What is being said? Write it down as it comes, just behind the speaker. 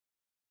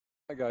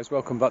Hi guys,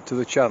 welcome back to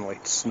the channel.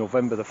 It's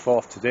November the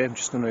 4th today. I'm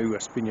just going to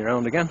spin you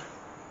around again.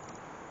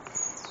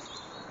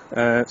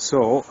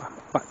 So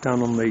back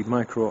down on the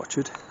micro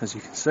orchard, as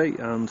you can see,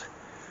 and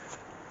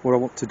what I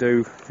want to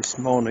do this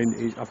morning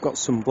is I've got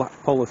some black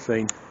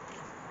polythene.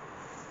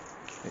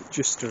 It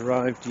just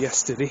arrived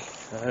yesterday.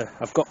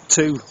 I've got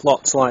two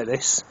lots like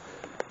this.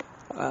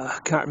 I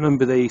can't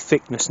remember the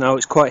thickness now.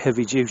 It's quite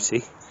heavy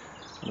duty,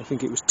 and I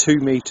think it was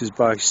 2 meters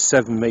by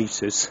 7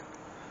 meters.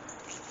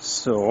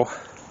 So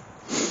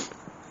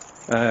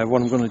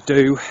what I'm going to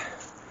do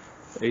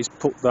is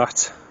put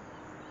that,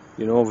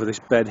 over this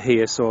bed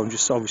here. So I'm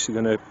just obviously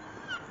going to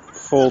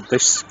fold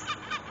this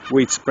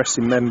weed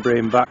suppressing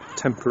membrane back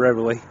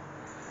temporarily.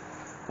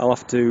 I'll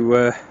have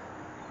to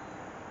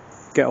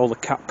get all the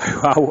cat poo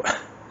out.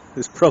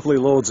 There's probably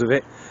loads of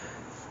it.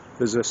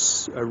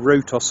 There's a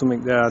root or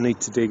something there I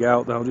need to dig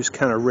out. I'll just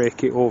kind of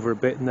rake it over a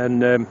bit, and then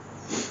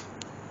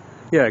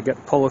get the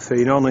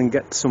polythene on and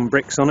get some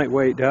bricks on it,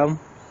 weigh it down,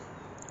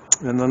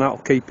 and then that'll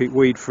keep it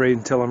weed free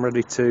until I'm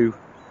ready to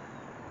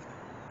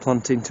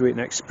plant into it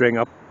next spring.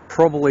 I'll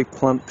probably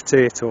plant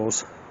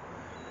potatoes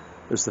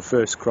as the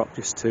first crop,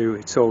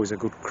 it's always a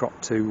good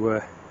crop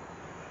to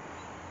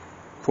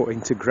put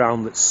into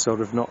ground that's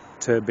sort of not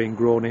been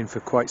grown in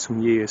for quite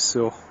some years.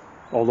 So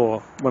although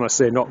when I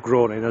say not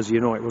grown in, as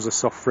you know, it was a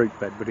soft fruit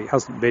bed, but it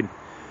hasn't been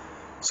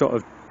sort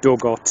of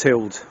dug or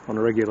tilled on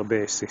a regular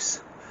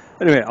basis.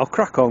 Anyway, I'll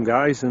crack on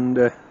guys, and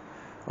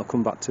I'll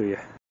come back to you.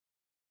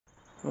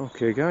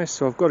 Okay guys,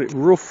 so I've got it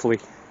roughly,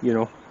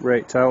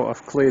 raked out.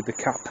 I've cleared the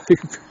cat poop.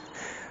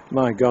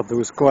 My god, there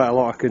was quite a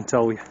lot, I can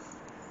tell you.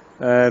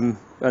 And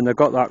I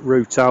got that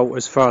root out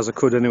as far as I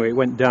could anyway. It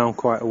went down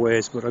quite a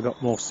ways, but I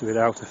got most of it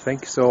out, I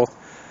think. So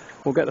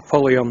we'll get the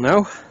poly on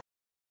now.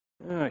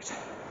 Right,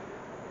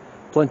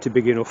 plenty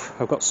big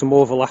enough. I've got some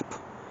overlap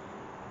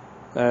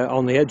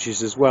on the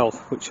edges as well,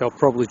 which I'll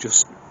probably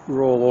just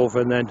roll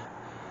over, and then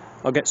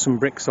I'll get some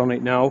bricks on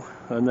it now,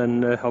 and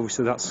then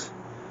obviously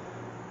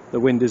the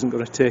wind isn't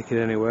going to take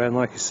it anywhere, and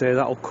like I say,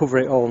 that'll cover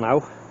it all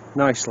now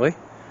nicely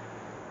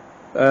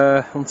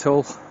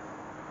until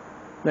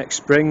next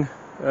spring,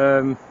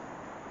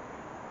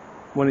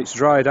 when it's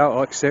dried out.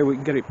 Like I say, we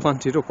can get it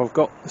planted up. I've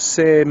got the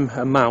same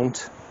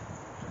amount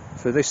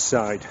for this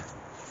side,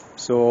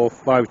 so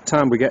by the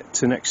time we get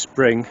to next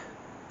spring,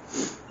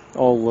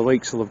 all the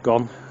leeks will have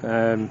gone.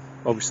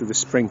 Obviously the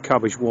spring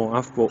cabbage won't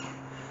have, but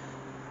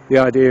the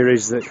idea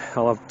is that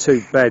I'll have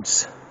two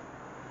beds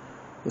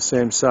the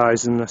same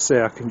size, and I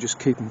say I can just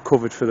keep them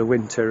covered for the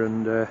winter.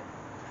 And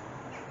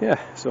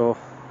so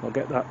I'll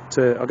get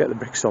the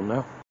bricks on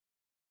now.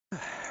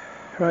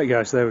 Right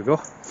guys, there we go.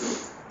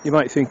 You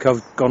might think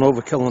I've gone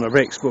overkill on the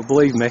bricks, but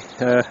believe me,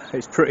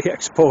 it's pretty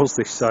exposed,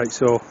 this site,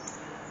 so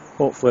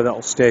hopefully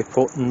that'll stay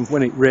put. And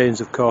when it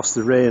rains, of course,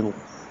 the rain will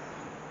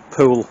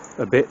pool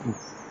a bit and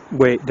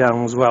weigh it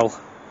down as well.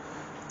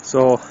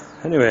 So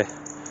anyway,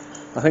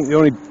 I think the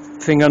only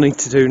thing I need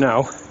to do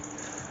now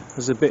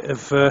is a bit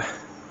of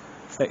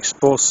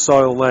exposed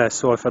soil there,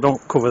 so if I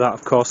don't cover that,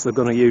 of course they're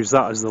going to use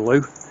that as the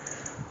loo.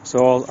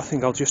 So I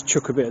think I'll just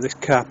chuck a bit of this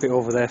carpet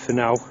over there for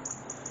now.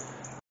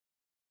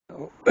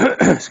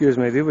 Excuse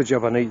me. The other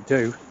job I need to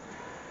do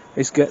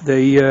is get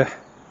the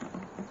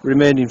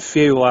remaining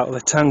fuel out of the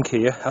tank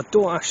here. I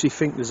don't actually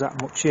think there's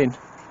that much in,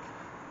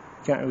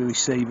 can't really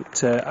see, but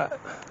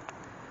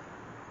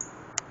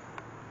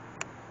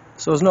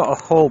so there's not a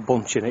whole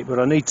bunch in it, but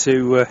I need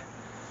to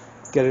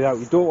get it out.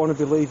 You don't want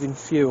to be leaving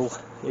fuel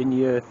in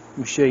your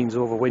machines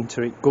over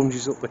winter. It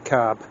gunges up the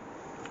carb.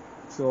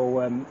 So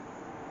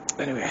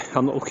anyway,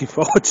 I'm not looking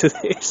forward to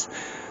this,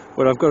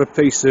 but I've got a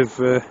piece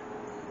of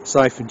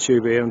siphon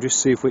tube here, and just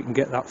see if we can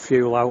get that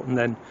fuel out, and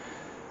then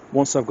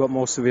once I've got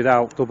most of it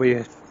out, there'll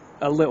be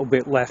a little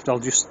bit left. I'll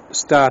just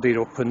start it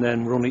up and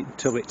then run it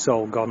until it's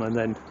all gone, and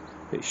then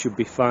it should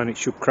be fine. It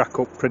should crack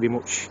up pretty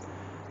much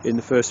in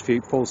the first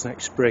few pulls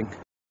next spring.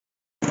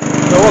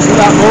 There wasn't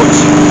that much.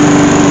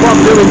 What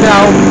I'm doing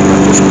now,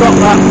 I've just got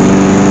that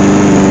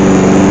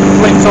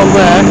flicked on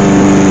there,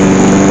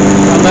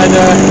 and then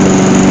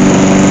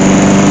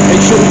it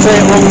shouldn't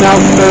take long now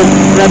for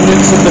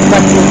remnants of the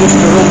petrol just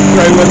to run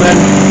through, and then,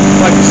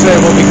 like I say,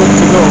 we'll be good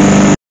to go.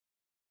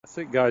 I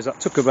think guys, that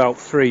took about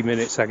 3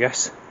 minutes, I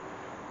guess,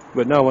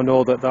 but now I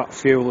know that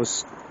fuel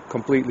is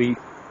completely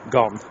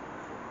gone.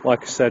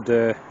 Like I said,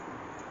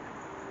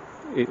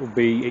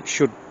 it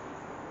should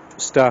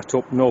start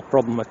up no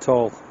problem at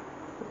all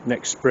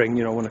next spring,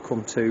 when I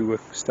come to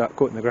start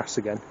cutting the grass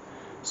again.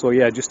 So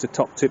yeah, just a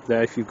top tip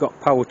there: if you've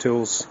got power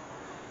tools,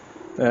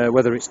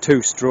 whether it's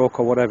 2-stroke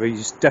or whatever, you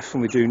just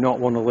definitely do not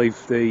want to leave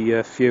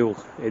the fuel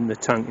in the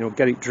tank.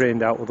 Get it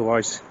drained out,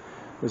 otherwise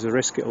there's a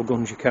risk it'll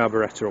gunge your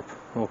carburettor up.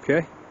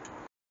 Okay.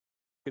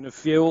 Speaking of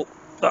fuel,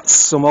 that's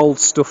some old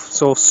stuff.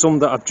 So some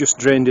that I've just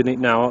drained in it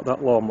now at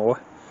that lawnmower,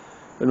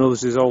 and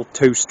others is old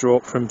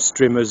 2-stroke from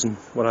strimmers and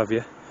what have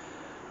you.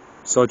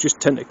 So I just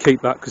tend to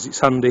keep that because it's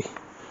handy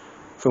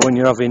for when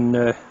you're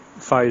having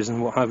fires and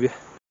what have you.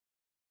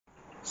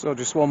 So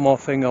just one more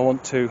thing I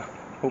want to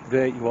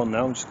update you on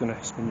now. I'm just going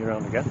to spin you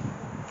around again.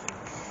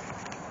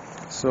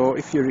 So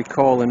if you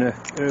recall in an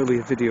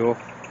earlier video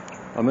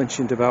I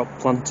mentioned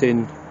about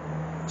planting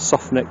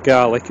soft neck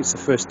garlic. It's the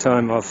first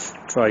time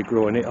I've tried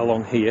growing it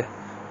along here,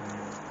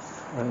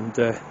 and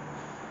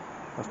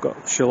I've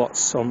got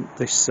shallots on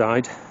this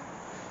side.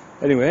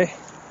 Anyway,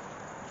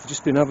 I've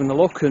just been having a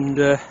look, and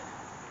yeah,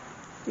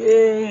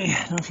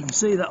 I don't know if you can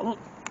see that, look,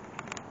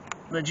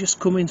 they're just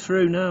coming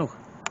through now.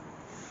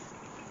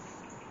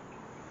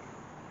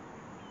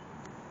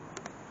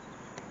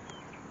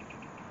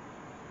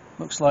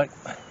 Looks like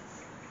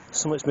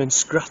something's been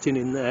scratting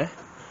in there,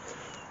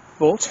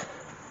 but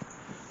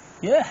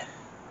yeah,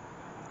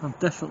 I'm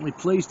definitely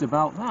pleased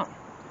about that.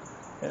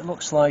 It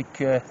looks like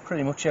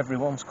pretty much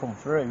everyone's come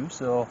through,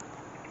 so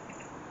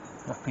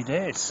happy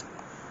days.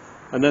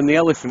 And then the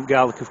elephant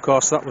garlic, of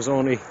course, that's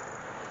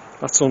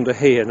under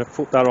here, and I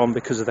put that on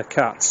because of the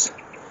cats.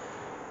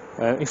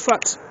 In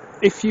fact,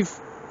 if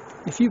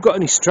you've got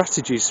any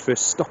strategies for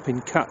stopping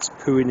cats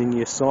pooing in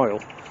your soil,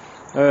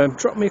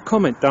 drop me a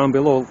comment down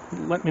below.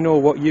 Let me know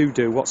what you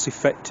do, what's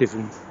effective,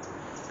 and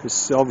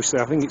because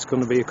obviously I think it's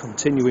going to be a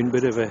continuing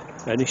bit of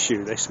an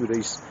issue, this, with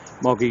these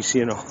moggies,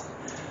 you know.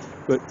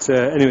 But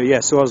anyway,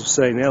 yeah, so as I was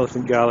saying, the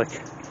elephant garlic,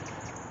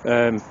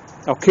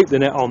 I'll keep the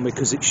net on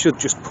because it should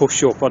just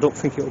push up. I don't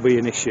think it'll be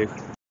an issue.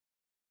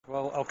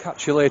 Well, I'll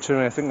catch you later,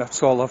 and I think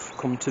that's all I've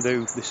come to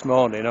do this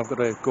morning. I've got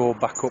to go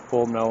back up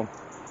home now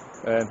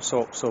and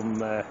sort up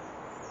some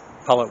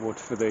pallet wood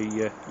for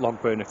the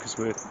log burner, because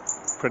we're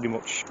pretty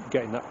much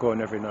getting that going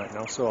every night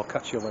now, so I'll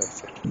catch you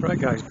later. Right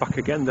guys, back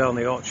again down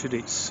the orchard.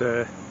 It's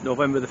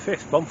November the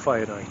 5th,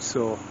 bonfire night,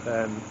 so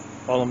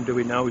all I'm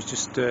doing now is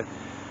just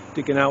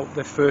digging out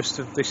the first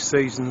of this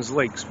season's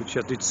leeks, which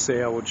I did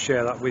say I would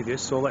share that with you,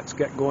 so let's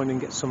get going and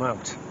get some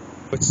out.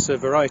 It's a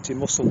variety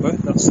Musselburgh,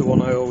 that's the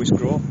one I always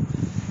grow.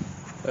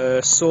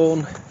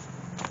 Sown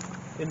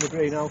in the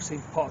greenhouse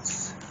in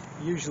pots,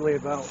 usually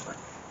about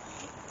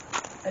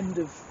end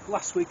of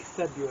last week of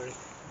February,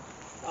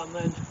 and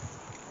then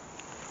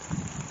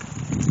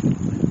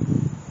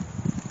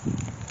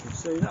you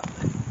see that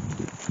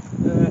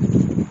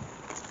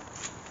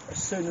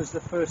as soon as the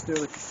first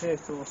early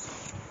potatoes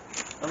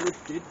are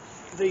lifted,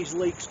 these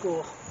leeks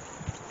go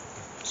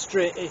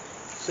straight in,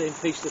 same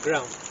piece of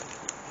ground.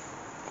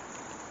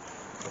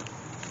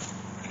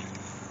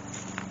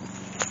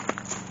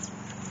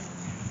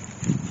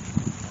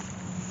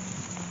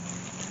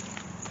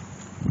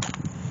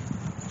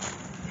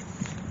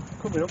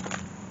 Coming up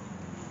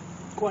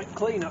quite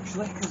clean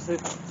actually, because the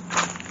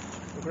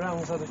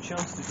ground's had a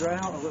chance to dry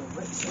out a little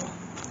bit, so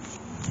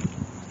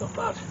it's not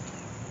bad.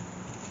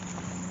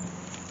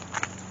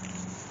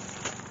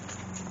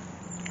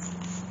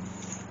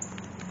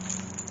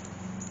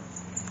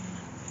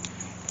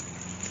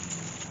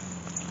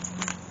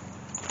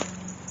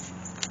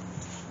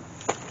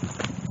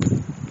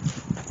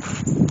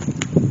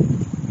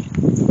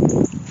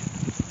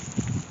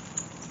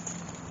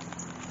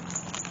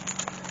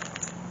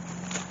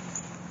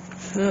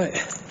 Right, I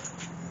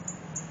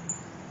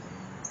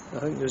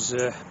think there's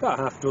about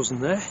half a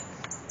dozen there.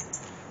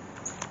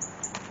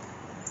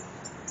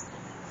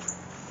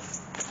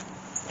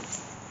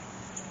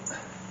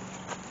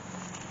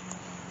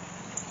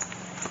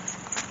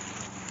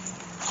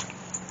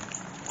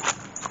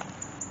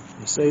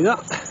 You see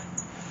that?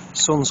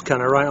 Sun's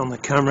kind of right on the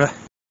camera.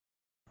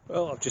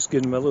 Well, I've just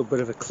given them a little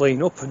bit of a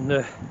clean up,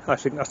 and I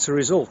think that's a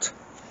result.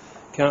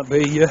 Can't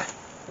be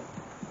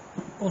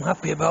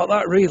unhappy about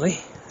that, really.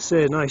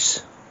 Say, a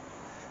nice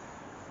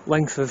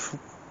length of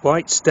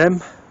white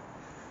stem,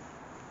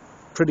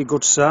 pretty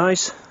good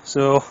size,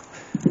 so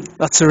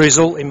that's a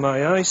result in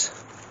my eyes.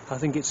 I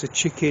think it's a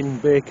chicken,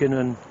 bacon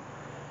and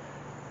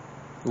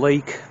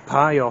leek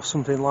pie or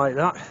something like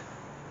that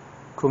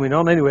coming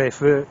on. Anyway,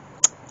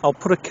 I'll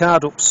put a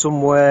card up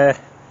somewhere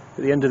at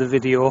the end of the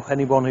video.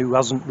 Anyone who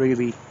hasn't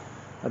really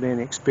had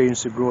any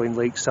experience of growing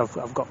leeks,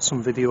 I've got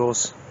some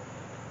videos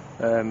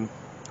on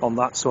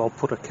that, so I'll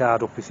put a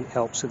card up if it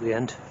helps at the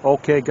end.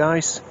 Okay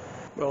guys,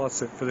 well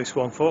that's it for this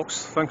one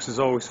folks. Thanks as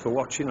always for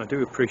watching. I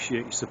do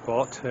appreciate your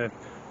support.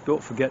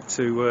 Don't forget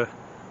to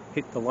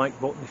hit the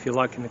like button if you're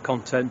liking the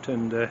content,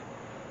 and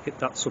hit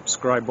that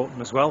subscribe button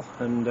as well,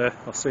 and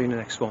I'll see you in the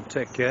next one.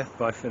 Take care,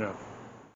 bye for now.